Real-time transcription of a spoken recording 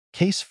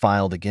case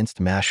filed against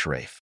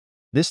Mashrafe.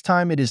 This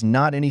time it is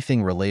not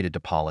anything related to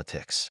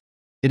politics.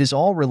 It is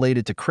all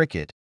related to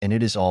cricket, and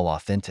it is all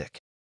authentic.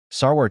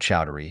 Sorowar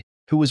Chowdhury,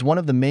 who was one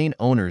of the main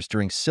owners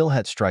during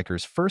Sylhet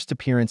striker's first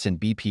appearance in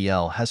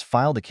BPL, has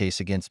filed a case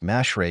against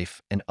Mashrafe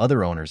and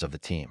other owners of the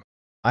team.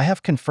 I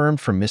have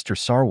confirmed from Mr.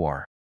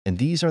 Sorowar, and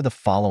these are the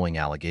following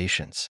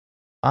allegations.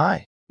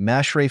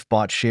 Mashrafe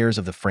bought shares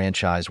of the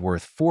franchise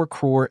worth 4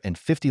 crore and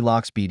 50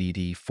 lakhs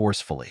BDT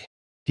forcefully.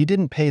 He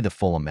didn't pay the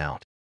full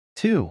amount.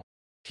 2.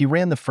 He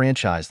ran the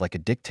franchise like a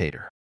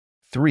dictator.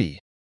 3.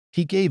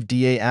 He gave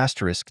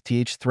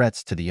 *th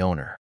threats to the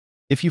owner.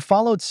 If you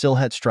followed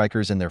Sylhet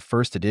strikers in their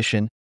first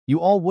edition, you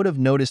all would have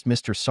noticed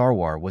Mr.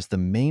 Sorowar was the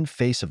main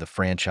face of the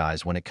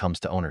franchise when it comes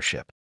to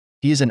ownership.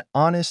 He is an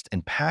honest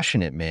and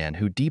passionate man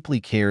who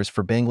deeply cares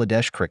for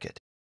Bangladesh cricket.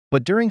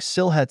 But during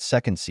Sylhet's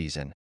second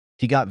season,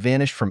 he got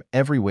vanished from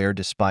everywhere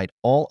despite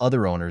all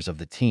other owners of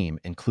the team,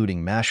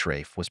 including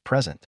Mashrafe, was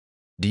present.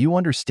 Do you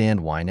understand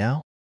why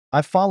now?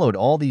 I followed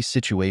all these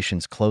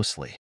situations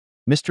closely.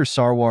 Mr.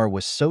 Sorowar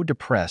was so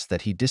depressed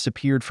that he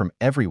disappeared from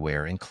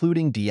everywhere,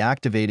 including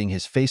deactivating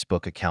his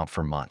Facebook account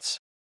for months.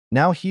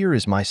 Now here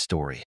is my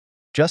story.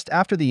 Just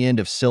after the end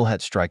of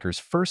Sylhet striker's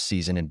first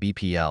season in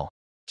BPL,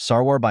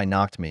 Sorowar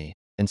knocked me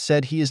and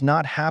said he is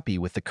not happy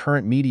with the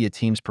current media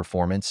team's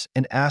performance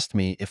and asked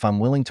me if I'm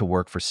willing to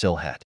work for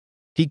Sylhet.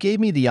 He gave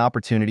me the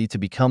opportunity to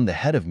become the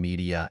head of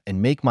media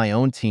and make my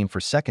own team for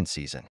second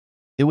season.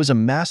 It was a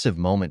massive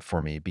moment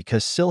for me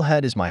because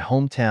Sylhet is my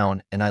hometown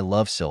and I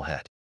love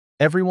Sylhet.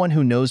 Everyone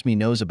who knows me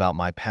knows about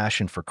my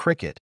passion for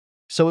cricket,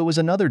 so it was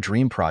another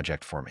dream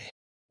project for me.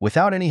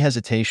 Without any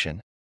hesitation,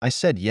 I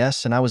said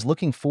yes, and I was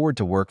looking forward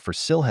to work for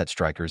Sylhet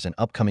strikers in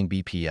upcoming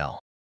BPL.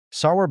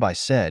 Sorowar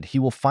said he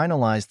will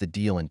finalize the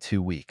deal in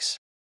 2 weeks.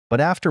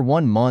 But after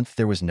 1 month,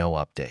 there was no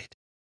update.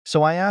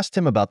 So I asked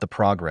him about the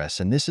progress,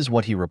 and this is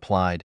what he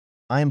replied: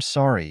 "I am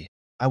sorry,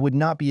 I would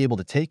not be able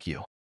to take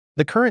you.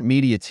 The current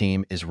media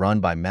team is run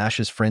by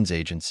Mash's friends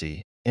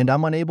agency, and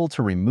I'm unable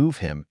to remove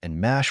him,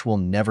 and Mash will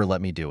never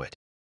let me do it."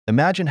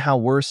 Imagine how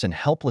worse and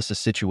helpless a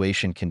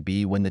situation can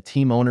be when the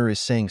team owner is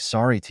saying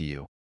sorry to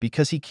you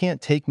because he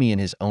can't take me in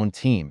his own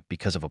team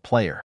because of a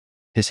player.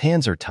 His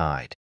hands are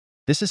tied.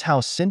 This is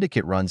how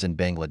syndicate runs in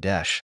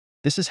Bangladesh.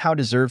 This is how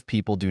deserved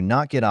people do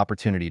not get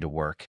opportunity to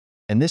work.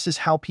 And this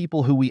is how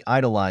people who we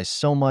idolize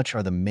so much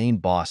are the main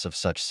boss of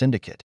such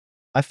syndicate.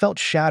 I felt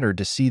shattered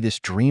to see this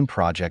dream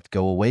project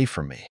go away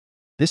from me.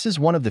 This is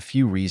one of the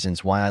few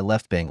reasons why I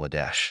left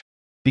Bangladesh.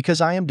 Because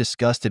I am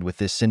disgusted with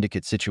this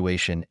syndicate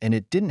situation, and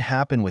it didn't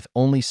happen with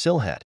only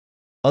Sylhet.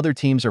 Other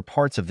teams are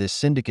parts of this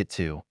syndicate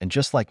too, and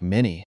just like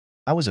many,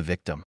 I was a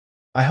victim.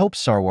 I hope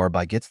Sorowar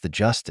gets the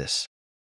justice.